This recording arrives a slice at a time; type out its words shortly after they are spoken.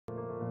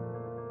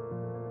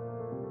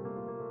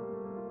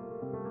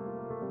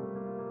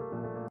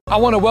I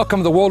want to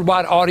welcome the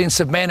worldwide audience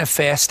of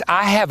Manifest.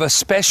 I have a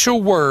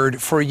special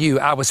word for you.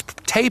 I was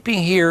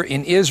taping here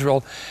in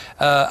Israel,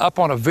 up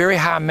on a very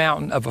high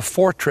mountain of a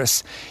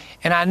fortress,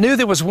 and I knew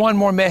there was one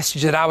more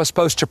message that I was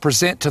supposed to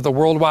present to the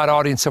worldwide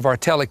audience of our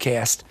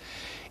telecast.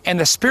 And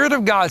the Spirit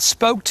of God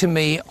spoke to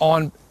me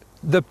on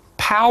the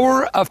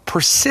power of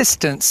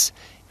persistence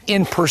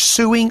in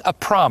pursuing a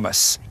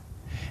promise.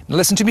 Now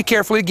listen to me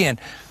carefully again.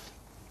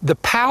 The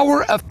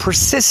power of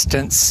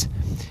persistence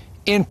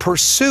in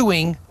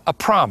pursuing a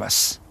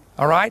promise,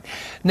 all right?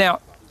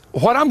 Now,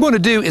 what I'm going to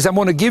do is I'm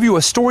going to give you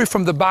a story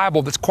from the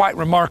Bible that's quite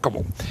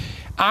remarkable.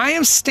 I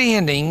am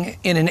standing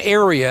in an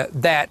area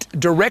that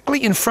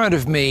directly in front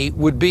of me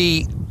would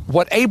be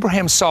what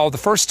Abraham saw the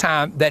first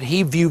time that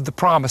he viewed the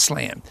Promised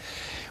Land.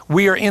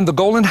 We are in the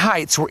Golan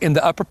Heights. We're in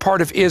the upper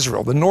part of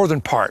Israel, the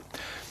northern part.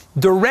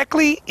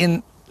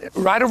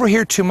 Right over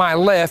here to my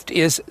left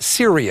is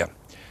Syria.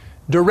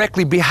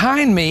 Directly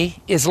behind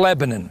me is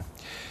Lebanon.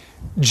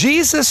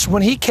 Jesus,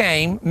 when he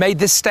came, made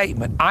this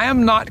statement, "I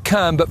am not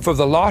come but for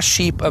the lost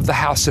sheep of the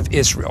house of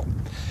Israel."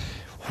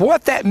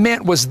 What that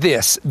meant was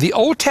this: the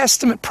Old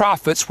Testament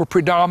prophets were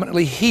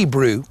predominantly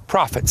Hebrew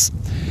prophets.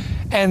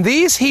 And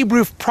these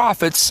Hebrew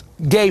prophets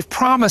gave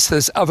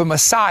promises of a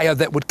Messiah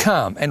that would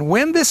come. And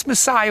when this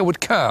Messiah would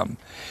come,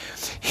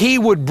 he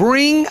would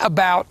bring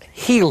about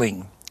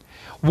healing.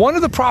 One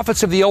of the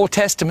prophets of the Old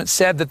Testament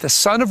said that the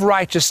Son of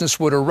Righteousness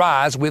would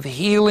arise with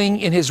healing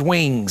in his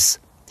wings.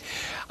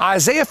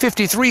 Isaiah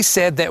 53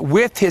 said that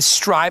with his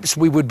stripes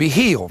we would be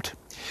healed.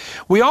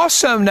 We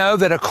also know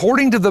that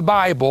according to the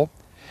Bible,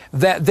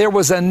 that there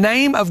was a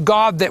name of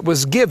God that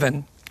was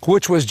given,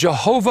 which was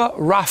Jehovah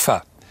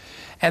Rapha.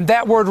 And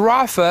that word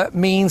Rapha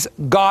means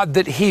God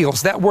that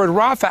heals. That word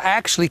Rapha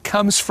actually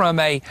comes from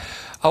a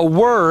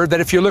word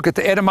that, if you look at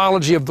the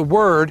etymology of the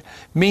word,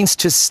 means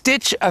to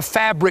stitch a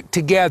fabric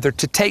together,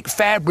 to take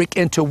fabric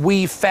and to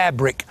weave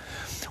fabric.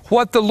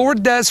 What the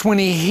Lord does when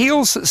he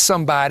heals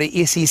somebody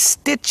is he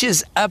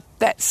stitches up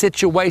that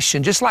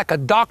situation. Just like a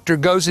doctor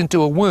goes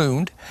into a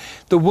wound,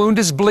 the wound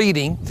is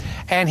bleeding,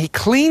 and he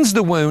cleans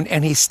the wound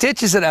and he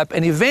stitches it up,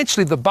 and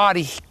eventually the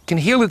body can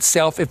heal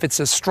itself if it's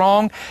a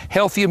strong,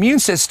 healthy immune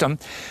system.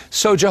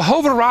 So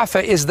Jehovah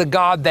Rapha is the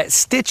God that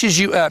stitches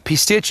you up. He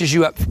stitches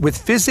you up with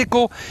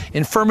physical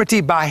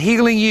infirmity by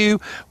healing you,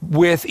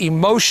 with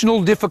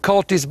emotional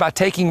difficulties by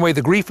taking away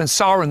the grief and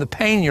sorrow and the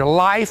pain in your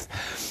life.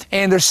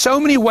 And there's so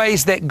many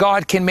ways that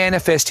God can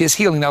manifest his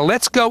healing. Now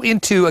let's go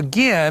into,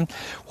 again,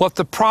 what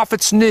the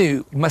prophets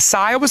knew.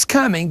 Messiah was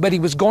coming, but he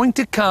was going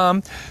to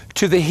come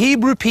to the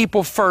Hebrew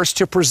people first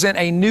to present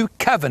a new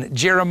covenant.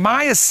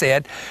 Jeremiah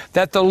said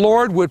that the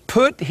Lord would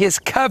put his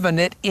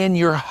covenant in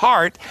your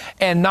heart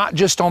and not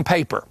just on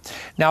paper.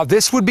 Now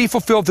this would be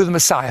fulfilled through the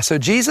Messiah. So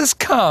Jesus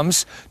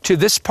comes to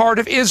this part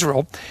of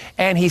Israel,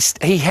 and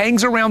he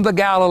hangs around the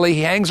Galilee,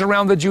 he hangs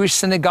around the Jewish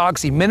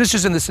synagogues, he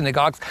ministers in the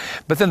synagogues,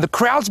 but then the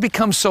crowds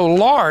become so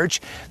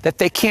large that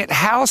they can't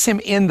house him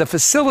in the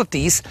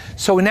facilities.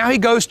 So now he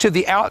goes to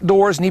the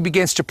outdoors and he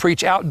begins to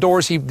preach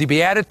outdoors. The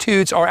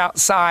Beatitudes are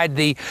outside.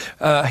 The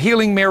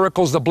healing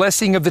miracles, the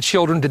blessing of the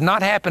children did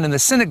not happen in the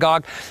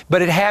synagogue,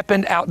 but it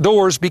happened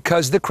outdoors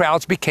because the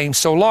crowds became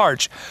so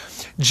large.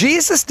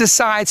 Jesus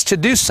decides to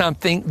do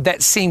something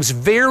that seems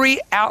very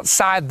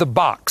outside the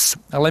box.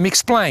 Now let me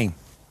explain.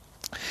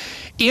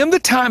 In the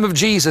time of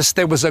Jesus,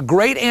 there was a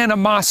great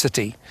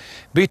animosity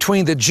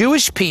between the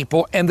Jewish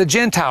people and the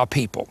Gentile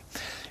people.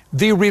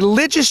 The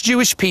religious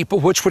Jewish people,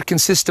 which would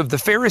consist of the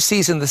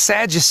Pharisees and the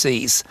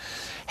Sadducees,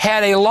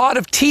 had a lot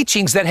of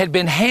teachings that had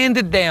been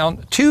handed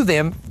down to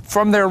them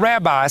from their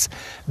rabbis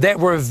that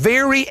were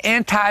very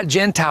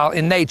anti-Gentile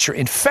in nature.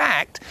 In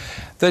fact,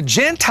 the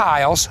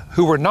Gentiles,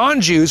 who were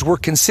non-Jews, were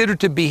considered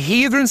to be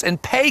heathens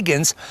and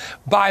pagans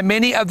by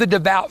many of the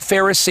devout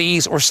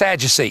Pharisees or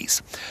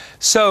Sadducees.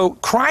 So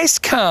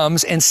Christ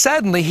comes, and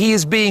suddenly he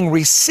is being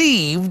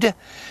received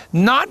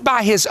not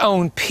by his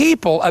own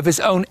people of his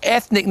own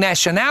ethnic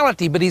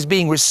nationality, but he's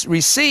being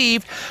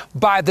received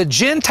by the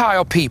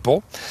Gentile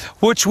people,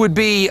 which would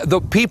be the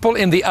people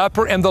in the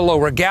upper and the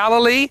lower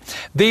Galilee.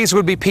 These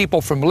would be people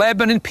from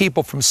Lebanon,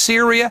 people from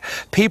Syria,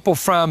 people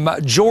from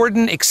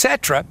Jordan,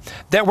 etc.,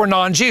 that were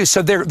non-Jews.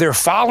 So they're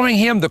following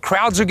him. The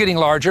crowds are getting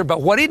larger.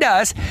 But what he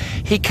does,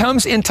 he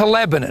comes into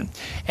Lebanon,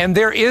 and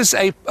there is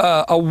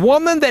a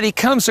woman that he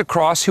comes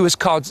across who is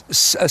called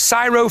a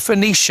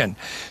Syro-Phoenician.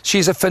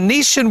 She's a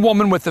Phoenician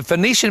woman with a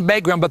Phoenician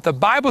background, but the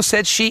Bible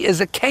said she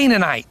is a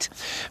Canaanite,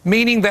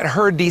 meaning that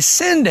her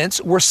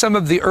descendants were some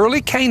of the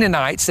early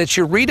Canaanites that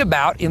you read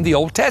about in the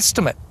Old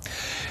Testament.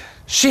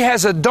 She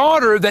has a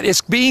daughter that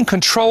is being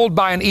controlled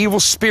by an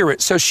evil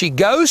spirit. So she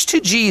goes to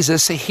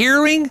Jesus,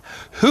 hearing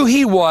who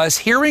he was,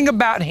 hearing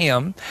about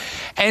him,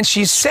 and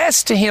she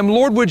says to him,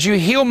 Lord, would you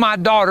heal my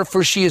daughter,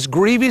 for she is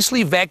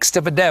grievously vexed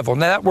of a devil.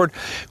 Now that word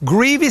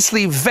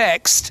grievously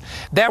vexed,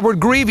 that word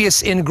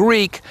grievous in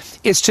Greek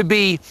is to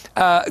be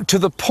to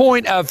the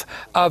point of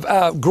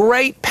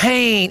great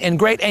pain and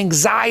great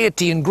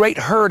anxiety and great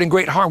hurt and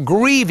great harm.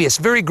 Grievous,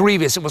 very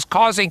grievous. It was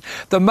causing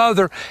the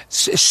mother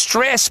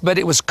stress, but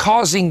it was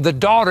causing the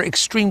daughter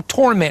extreme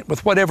torment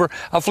with whatever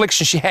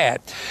affliction she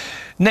had.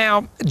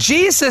 Now,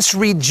 Jesus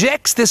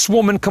rejects this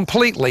woman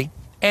completely,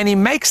 and he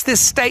makes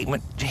this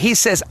statement. He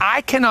says,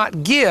 I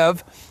cannot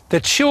give the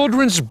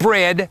children's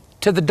bread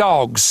to the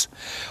dogs.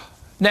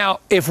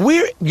 Now, if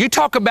you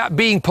talk about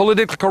being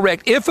politically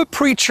correct, if a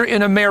preacher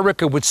in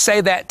America would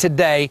say that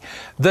today,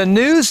 the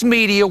news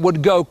media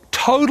would go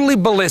totally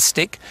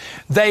ballistic.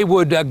 They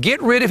would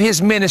get rid of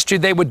his ministry.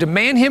 They would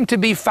demand him to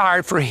be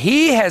fired, for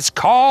he has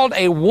called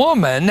a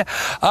woman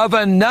of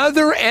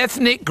another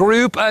ethnic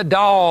group a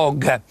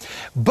dog.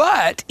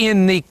 But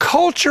in the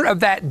culture of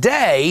that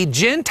day,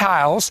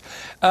 Gentiles,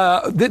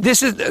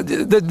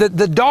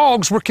 the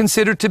dogs were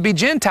considered to be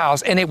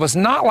Gentiles, and it was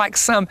not like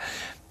some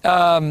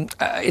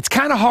it's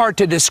kind of hard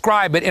to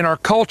describe it in our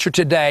culture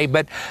today,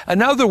 but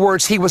in other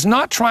words, he was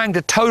not trying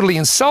to totally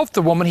insult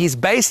the woman. He's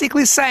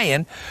basically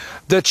saying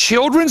the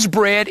children's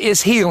bread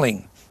is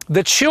healing.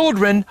 The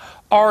children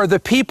are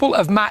the people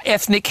of my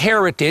ethnic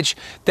heritage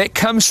that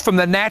comes from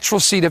the natural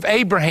seed of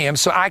Abraham.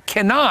 So I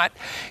cannot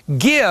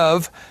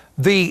give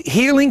the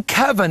healing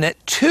covenant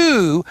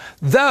to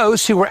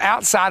those who were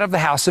outside of the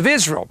house of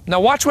Israel. Now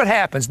watch what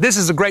happens. This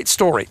is a great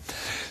story.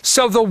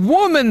 So the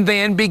woman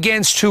then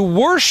begins to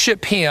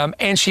worship him,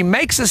 and she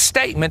makes a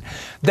statement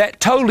that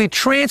totally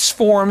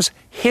transforms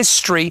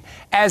history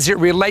as it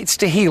relates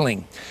to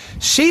healing.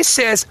 She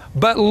says,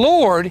 but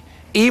Lord,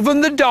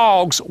 even the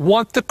dogs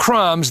want the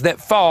crumbs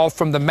that fall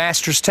from the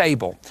master's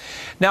table.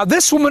 Now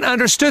this woman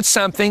understood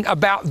something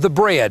about the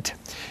bread,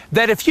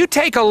 that if you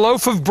take a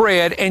loaf of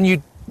bread and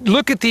you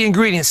look at the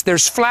ingredients.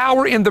 There's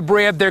flour in the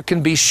bread, there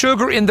can be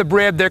sugar in the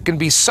bread, there can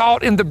be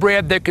salt in the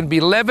bread, there can be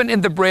leaven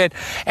in the bread,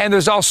 and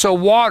there's also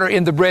water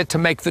in the bread to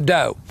make the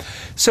dough.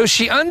 So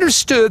she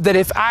understood that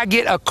if I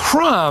get a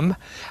crumb,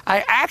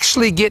 I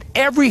actually get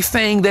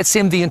everything that's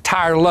in the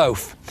entire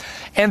loaf.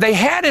 And they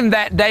had in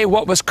that day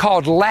what was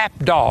called lap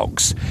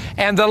dogs.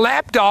 And the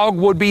lap dog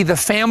would be the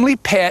family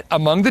pet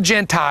among the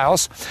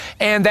Gentiles.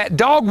 And that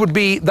dog would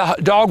be the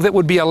dog that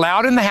would be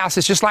allowed in the house.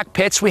 It's just like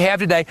pets we have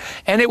today.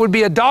 And it would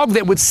be a dog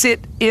that would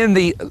sit in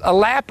the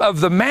lap of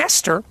the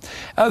master,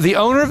 the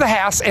owner of the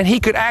house. And he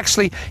could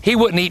actually, he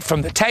wouldn't eat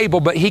from the table,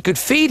 but he could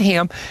feed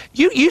him.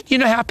 You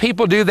know how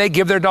people do. They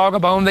give their dog a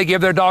bone, they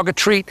give their dog a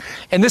treat.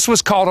 And this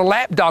was called a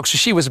lap dog. So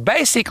she was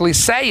basically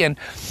saying,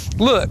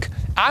 look,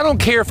 I don't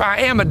care if I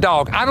am a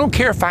dog. I don't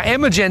care if I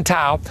am a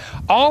Gentile.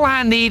 All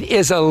I need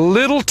is a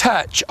little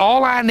touch.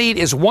 All I need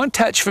is one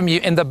touch from you.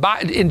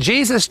 And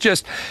Jesus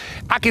just,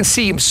 I can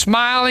see him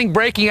smiling,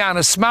 breaking out in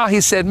a smile.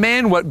 He said,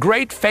 man, what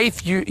great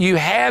faith you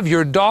have.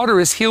 Your daughter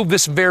is healed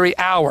this very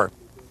hour.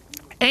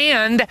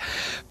 And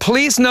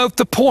please note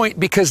the point,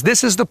 because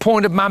this is the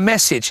point of my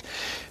message.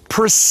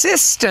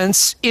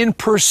 Persistence in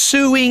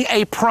pursuing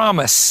a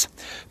promise.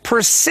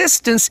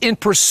 Persistence in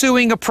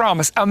pursuing a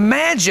promise.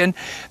 Imagine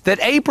that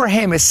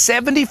Abraham is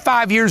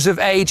 75 years of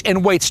age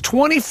and waits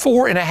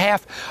 24 and a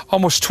half,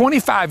 almost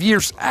 25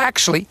 years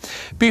actually,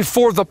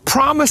 before the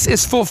promise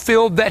is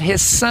fulfilled that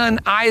his son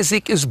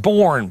Isaac is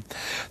born.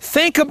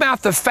 Think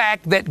about the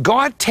fact that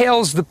God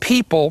tells the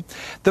people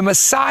the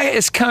Messiah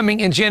is coming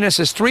in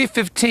Genesis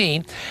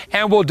 3:15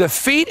 and will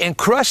defeat and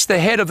crush the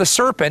head of the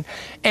serpent,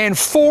 and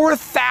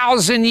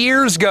 4,000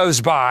 years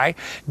goes by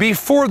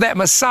before that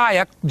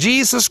Messiah,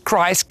 Jesus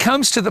Christ,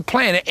 comes to the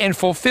planet and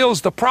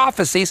fulfills the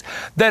prophecies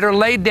that are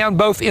laid down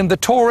both in the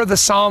Torah, the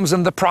Psalms,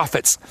 and the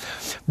prophets.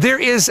 There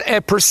is a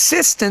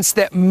persistence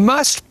that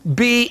must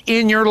be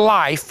in your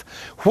life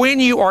when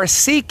you are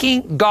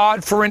seeking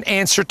God for an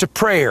answer to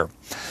prayer.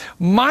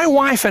 My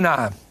wife and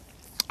I,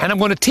 and I'm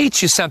going to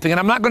teach you something, and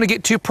I'm not going to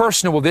get too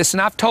personal with this,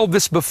 and I've told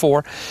this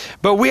before,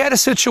 but we had a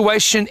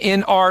situation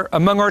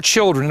among our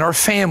children, in our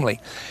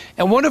family.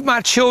 And one of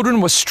my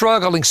children was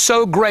struggling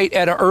so great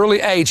at an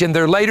early age, in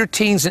their later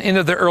teens and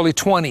into their early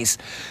 20s,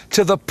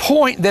 to the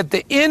point that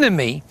the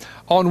enemy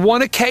on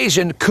one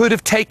occasion could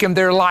have taken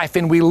their life.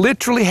 And we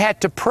literally had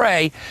to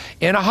pray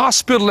in a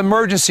hospital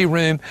emergency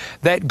room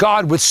that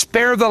God would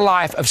spare the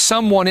life of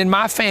someone in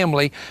my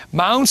family,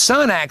 my own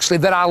son actually,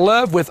 that I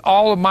love with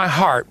all of my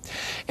heart.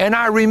 And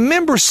I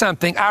remember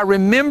something. I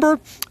remember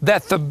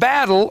that the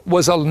battle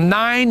was a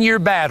 9-year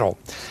battle.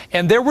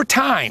 And there were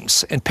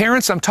times, and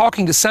parents, I'm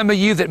talking to some of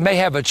you that may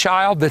have a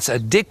child that's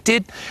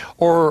addicted,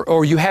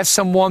 or you have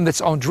someone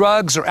that's on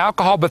drugs or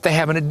alcohol, but they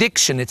have an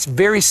addiction. It's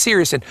very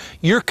serious, and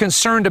you're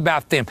concerned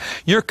about them.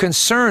 You're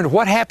concerned,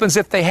 what happens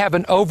if they have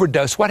an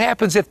overdose? What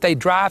happens if they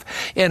drive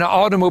in an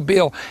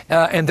automobile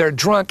and they're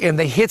drunk and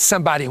they hit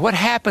somebody? What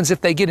happens if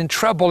they get in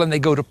trouble and they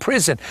go to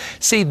prison?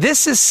 See,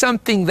 this is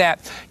something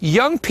that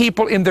young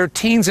people in their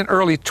teens and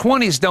early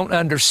 20s don't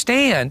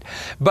understand,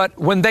 but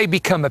when they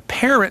become a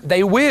parent,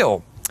 they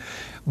will.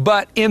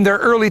 but in their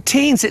early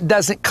teens, it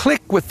doesn't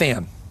click with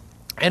them.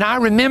 And I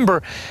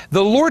remember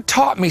the Lord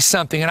taught me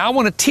something, and I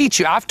want to teach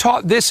you. I've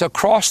taught this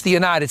across the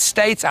United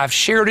States. I've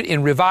shared it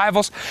in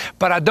revivals,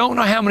 but I don't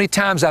know how many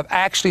times I've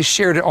actually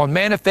shared it on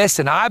Manifest,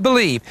 and I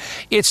believe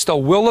it's the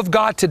will of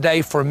God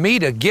today for me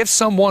to give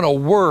someone a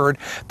word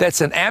that's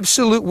an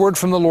absolute word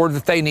from the Lord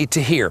that they need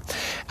to hear.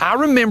 I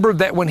remember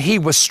that when he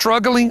was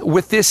struggling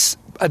with this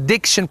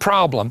addiction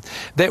problem,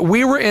 that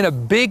we were in a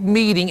big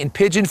meeting in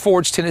Pigeon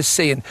Forge,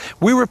 Tennessee, and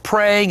we were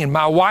praying, and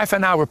my wife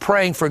and I were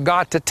praying for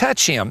God to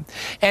touch him.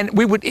 And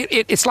we would,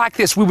 it's like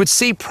this, we would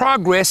see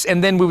progress,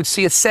 and then we would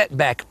see a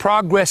setback,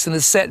 progress and a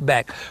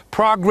setback,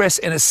 progress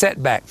and a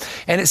setback.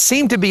 And it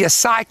seemed to be a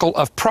cycle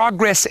of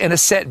progress and a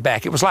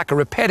setback. It was like a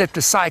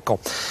repetitive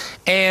cycle.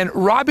 And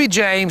Robbie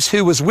James,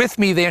 who was with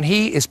me then,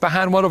 he is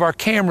behind one of our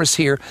cameras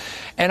here.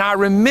 And I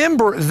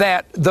remember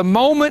that the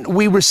moment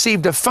we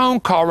received a phone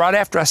call right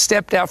after I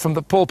stepped out from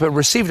the pulpit,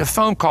 received a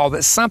phone call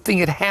that something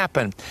had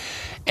happened.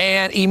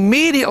 And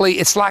immediately,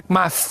 it's like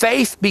my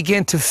faith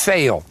began to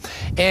fail.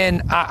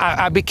 And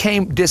I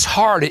became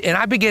disheartened. And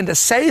I began to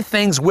say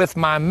things with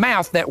my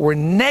mouth that were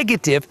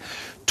negative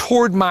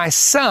toward my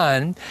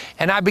son,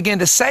 and I began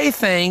to say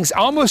things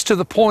almost to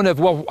the point of,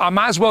 well, I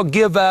might as well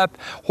give up.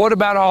 What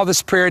about all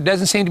this prayer? It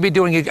doesn't seem to be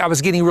doing it. I was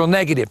getting real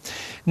negative.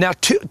 Now,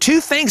 two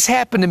things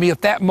happened to me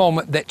at that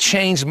moment that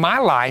changed my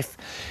life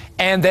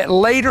and that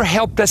later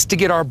helped us to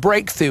get our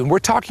breakthrough. And we're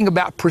talking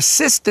about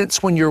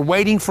persistence when you're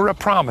waiting for a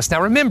promise.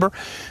 Now remember,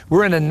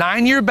 we're in a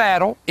 9-year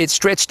battle. It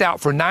stretched out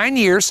for 9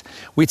 years.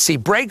 We'd see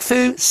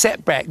breakthrough,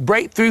 setback,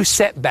 breakthrough,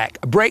 setback,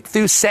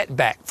 breakthrough,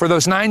 setback for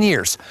those 9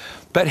 years.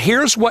 But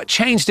here's what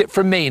changed it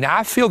for me. Now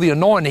I feel the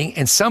anointing,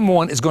 and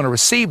someone is going to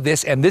receive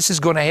this, and this is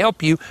going to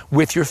help you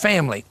with your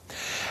family.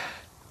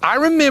 I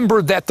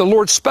remember that the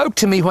Lord spoke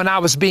to me when I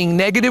was being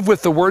negative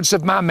with the words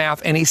of my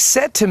mouth, and he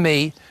said to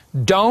me,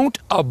 don't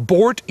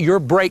abort your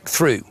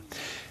breakthrough.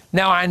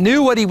 Now, I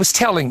knew what he was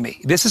telling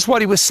me. This is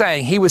what he was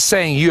saying. He was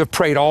saying, you have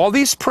prayed all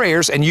these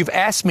prayers, and you've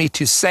asked me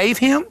to save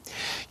him.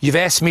 You've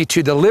asked me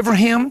to deliver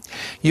him.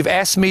 You've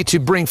asked me to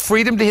bring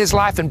freedom to his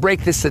life and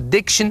break this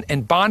addiction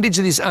and bondage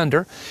that he's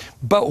under.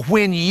 But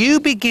when you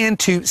begin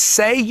to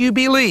say you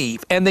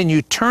believe, and then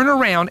you turn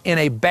around in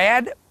a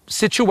bad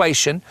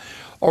situation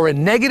or a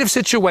negative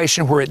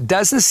situation where it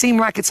doesn't seem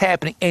like it's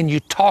happening, and you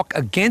talk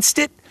against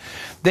it,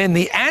 then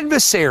the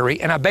adversary,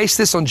 and I base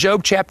this on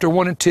Job chapter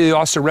 1 and 2,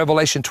 also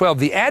Revelation 12,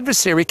 the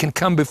adversary can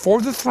come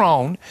before the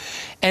throne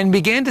and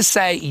begin to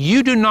say,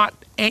 you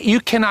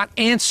cannot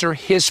answer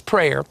his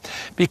prayer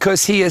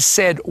because he has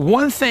said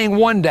one thing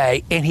one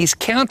day and he's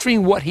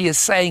countering what he is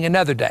saying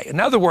another day.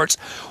 In other words,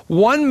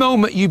 one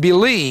moment you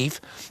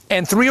believe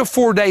and 3 or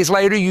 4 days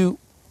later you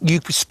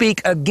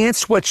speak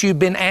against what you've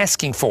been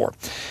asking for.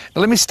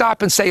 Now, let me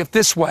stop and say it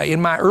this way.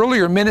 In my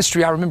earlier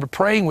ministry, I remember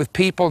praying with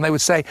people, and they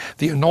would say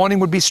the anointing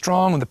would be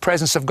strong and the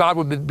presence of God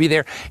would be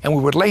there, and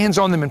we would lay hands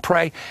on them and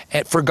pray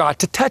for God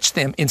to touch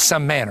them in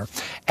some manner.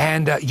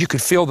 And you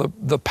could feel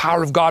the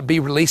power of God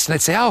be released, and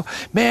they'd say, oh,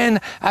 man,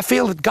 I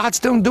feel that God's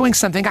doing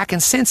something. I can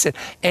sense it.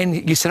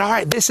 And you said, all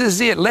right, this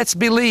is it. Let's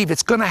believe.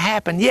 It's going to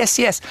happen. Yes,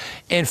 yes.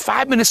 And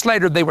 5 minutes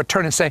later, they would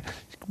turn and say,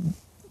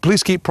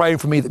 please keep praying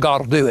for me that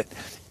God will do it.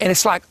 And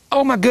it's like,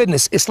 oh my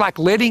goodness, it's like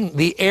letting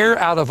the air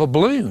out of a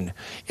balloon.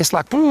 It's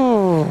like,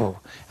 ooh.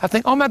 I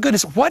think, oh my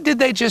goodness, what did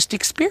they just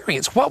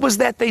experience? What was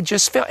that they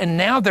just felt? And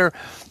now they're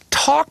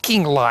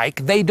talking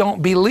like they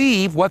don't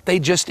believe what they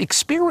just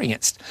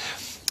experienced.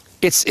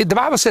 The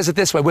Bible says it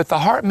this way, with the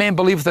heart man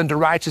believeth unto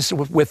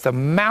righteousness, with the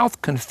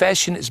mouth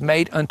confession is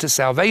made unto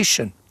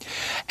salvation.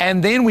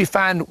 And then we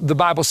find the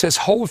Bible says,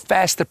 hold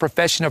fast the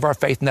profession of our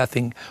faith,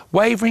 nothing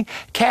wavering.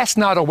 Cast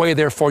not away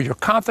therefore your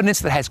confidence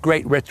that has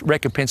great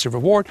recompense of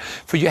reward.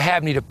 For you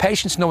have need of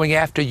patience, knowing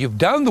after you've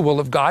done the will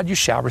of God, you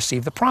shall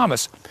receive the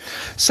promise.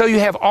 So you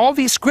have all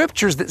these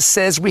scriptures that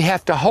says we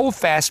have to hold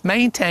fast,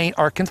 maintain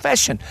our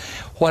confession.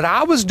 What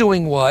I was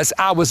doing was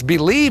I was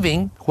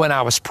believing when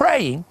I was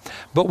praying,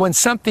 but when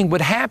something would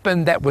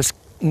happen that was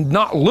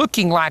not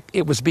looking like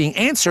it was being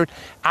answered,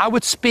 I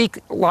would speak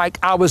like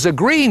I was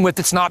agreeing with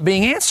it's not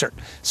being answered.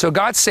 So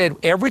God said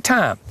every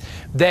time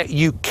that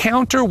you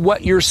counter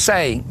what you're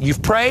saying,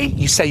 you've prayed,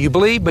 you say you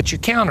believe, but you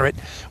counter it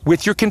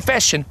with your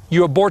confession,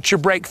 you abort your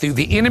breakthrough.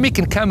 The enemy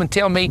can come and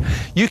tell me,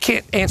 you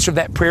can't answer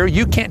that prayer,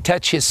 you can't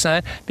touch his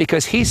son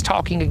because he's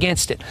talking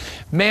against it.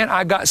 Man,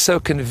 I got so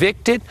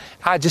convicted,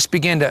 I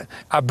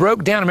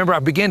broke down. I remember I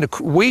began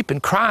to weep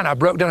and cry, and I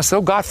broke down. I said,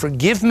 oh God,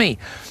 forgive me,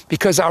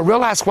 because I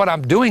realized what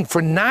I'm doing.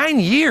 For 9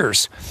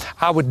 years,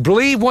 I would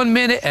believe one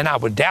minute and I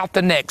would doubt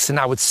the next, and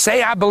I would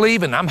say I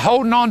believe and I'm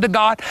holding on to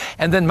God,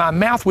 and then my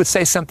mouth would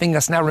say something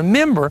else. Now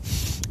remember,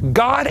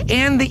 God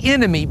and the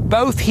enemy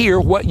both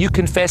hear what you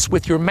confess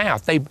with your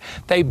mouth.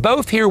 They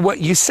both hear what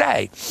you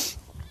say.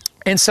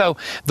 And so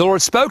the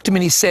Lord spoke to me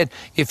and he said,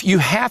 if you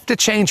have to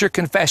change your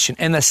confession.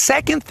 And the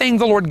second thing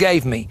the Lord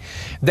gave me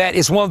that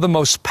is one of the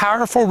most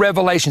powerful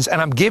revelations, and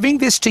I'm giving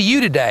this to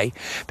you today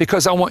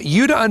because I want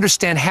you to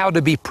understand how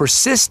to be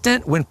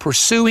persistent when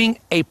pursuing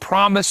a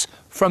promise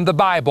from the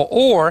Bible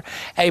or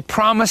a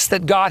promise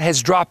that God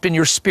has dropped in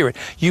your spirit.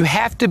 You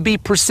have to be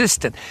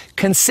persistent,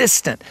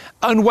 consistent,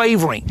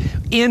 unwavering,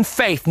 in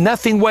faith,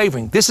 nothing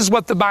wavering. This is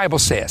what the Bible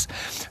says.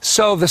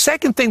 So the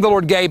second thing the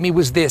Lord gave me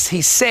was this.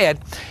 He said,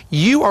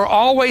 you are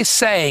always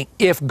saying,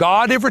 if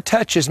God ever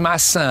touches my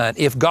son,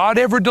 if God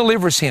ever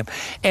delivers him,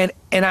 and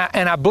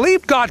I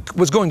believed God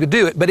was going to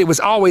do it, but it was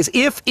always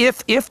if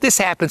this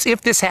happens,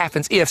 if this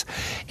happens, if.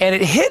 And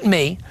it hit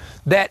me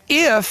that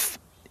if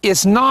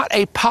is not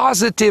a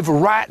positive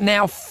right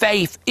now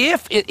faith.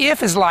 If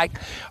is like,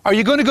 are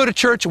you going to go to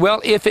church?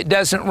 Well, if it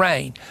doesn't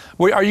rain.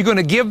 Are you going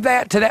to give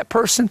that to that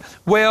person?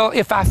 Well,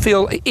 if I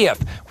feel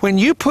if. When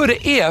you put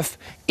a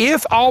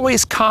if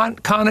always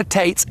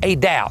connotates a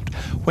doubt.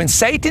 When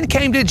Satan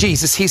came to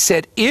Jesus, he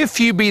said, if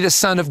you be the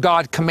Son of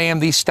God,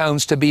 command these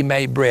stones to be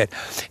made bread.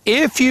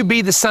 If you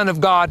be the Son of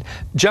God,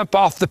 jump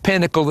off the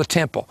pinnacle of the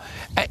temple.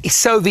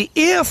 So the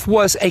if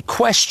was a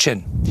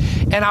question.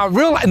 And I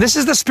realize, and this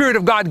is the Spirit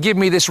of God give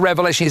me this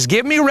revelation. He's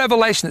given me a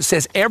revelation that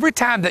says every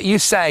time that you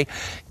say,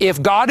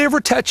 if God ever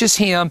touches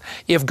him,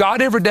 if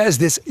God ever does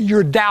this,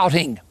 you're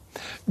doubting.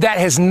 That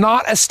is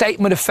not a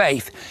statement of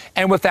faith.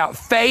 And without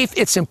faith,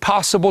 it's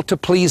impossible to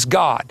please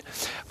God.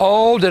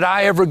 Oh, did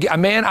I ever get,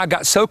 man, I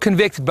got so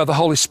convicted by the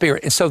Holy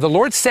Spirit. And so the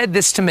Lord said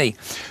this to me,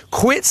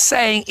 quit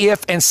saying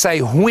if and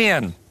say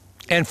when.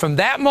 And from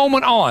that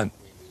moment on,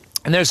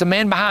 and there's a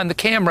man behind the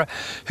camera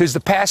who's the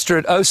pastor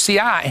at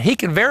OCI, and he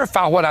can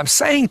verify what I'm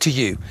saying to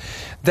you,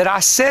 that I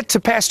said to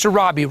Pastor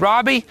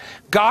Robbie,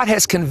 God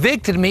has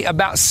convicted me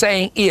about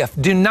saying if.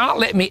 Do not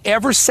let me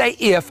ever say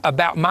if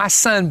about my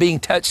son being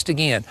touched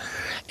again.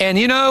 And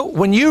you know,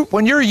 when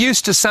you're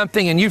used to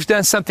something and you've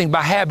done something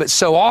by habit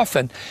so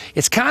often,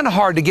 it's kind of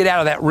hard to get out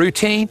of that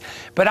routine.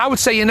 But I would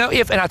say, you know,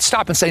 if, and I'd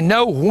stop and say,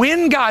 no,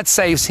 when God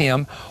saves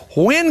him,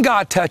 when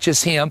God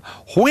touches him,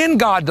 when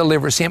God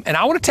delivers him. And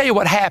I want to tell you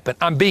what happened.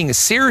 I'm being as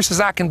serious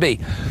as I can be.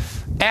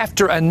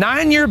 After a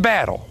 9-year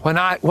battle, and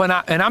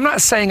I'm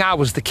not saying I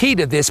was the key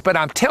to this, but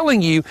I'm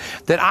telling you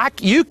that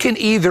you can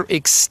either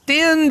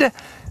extend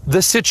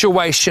the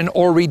situation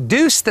or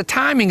reduce the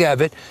timing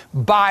of it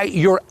by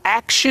your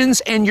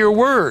actions and your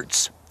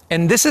words.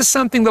 And this is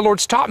something the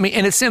Lord's taught me,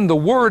 and it's in the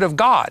Word of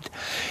God.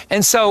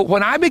 And so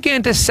when I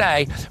began to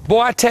say, boy,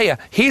 I tell you,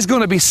 he's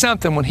going to be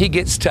something when he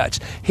gets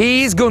touched.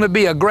 He's going to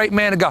be a great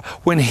man of God.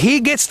 When he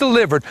gets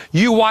delivered,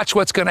 you watch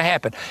what's going to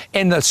happen.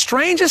 And the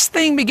strangest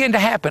thing began to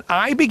happen.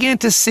 I began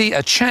to see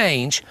a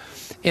change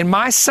in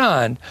my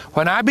son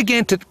when I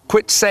began to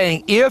quit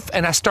saying if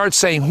and I started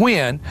saying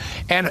when,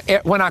 and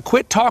when I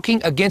quit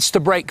talking against the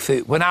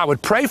breakthrough. When I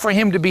would pray for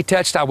him to be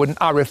touched,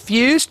 I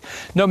refused,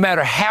 no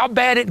matter how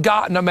bad it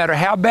got, no matter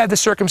how bad the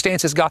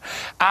circumstances got,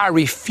 I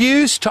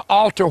refused to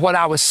alter what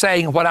I was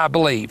saying and what I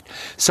believed.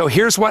 So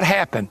here's what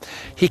happened.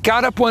 He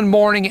got up one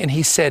morning and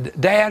he said,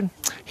 Dad,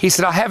 he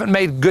said, I haven't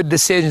made good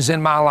decisions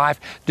in my life.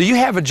 Do you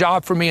have a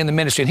job for me in the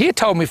ministry? And he had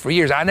told me for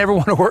years, I never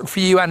want to work for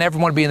you. I never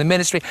want to be in the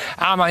ministry.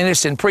 I'm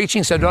interested in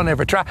preaching, so don't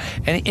ever try.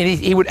 And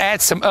he would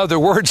add some other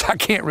words I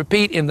can't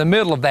repeat in the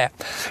middle of that.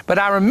 But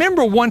I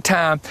remember one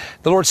time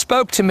the Lord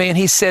spoke to me and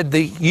he said,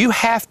 you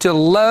have to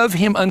love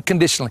him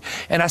unconditionally.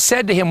 And I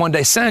said to him one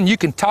day, son, you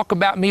can talk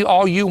about me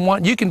all you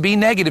want. You can be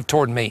negative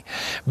toward me.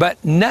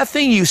 But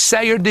nothing you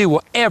say or do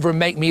will ever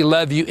make me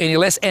love you any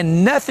less.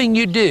 And nothing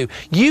you do,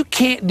 you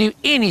can't do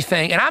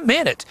anything, and I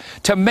meant it,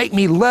 to make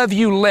me love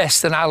you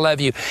less than I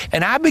love you.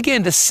 And I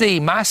began to see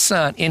my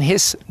son in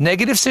his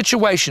negative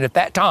situation at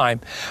that time,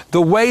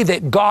 the way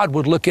that God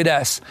would look at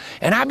us.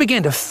 And I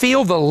began to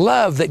feel the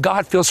love that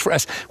God feels for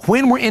us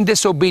when we're in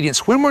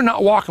disobedience, when we're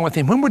not walking with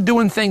him, when we're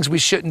doing things we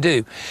shouldn't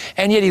do.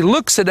 And yet he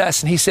looks at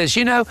us and he says,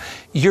 you know,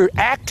 you're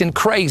acting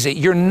crazy.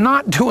 You're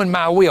not doing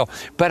my will,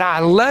 but I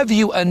love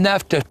you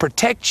enough to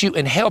protect you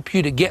and help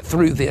you to get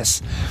through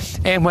this.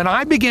 And when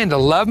I began to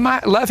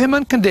love him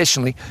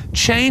unconditionally,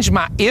 change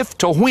my if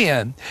to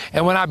when,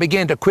 and when I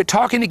began to quit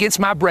talking against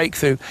my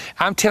breakthrough,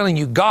 I'm telling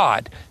you,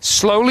 God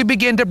slowly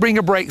began to bring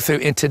a breakthrough.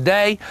 And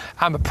today,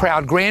 I'm a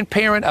proud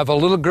grandparent of a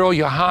little girl,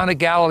 Johanna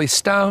Galilee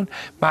Stone,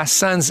 my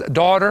son's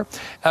daughter,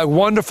 a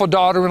wonderful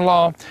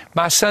daughter-in-law.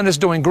 My son is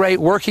doing great,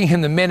 working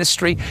in the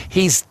ministry.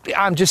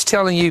 I'm just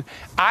telling you,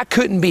 I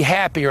couldn't be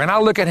happier. And I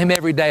look at him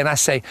every day and I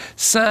say,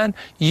 son,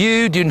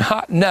 you do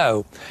not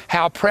know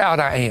how proud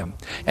I am.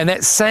 And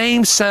that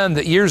same son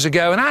that years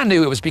ago, and I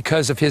knew it was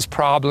because of his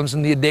problems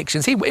and the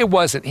addictions, it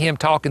wasn't him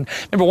talking.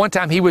 Remember one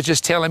time he was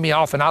just telling me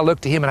off and I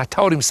looked at him and I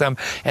told him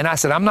something and I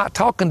said, I'm not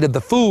talking to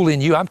the fool in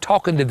you, I'm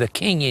talking to the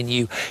king in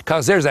you,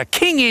 because there's a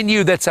king in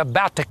you that's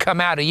about to come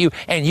out of you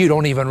and you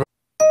don't even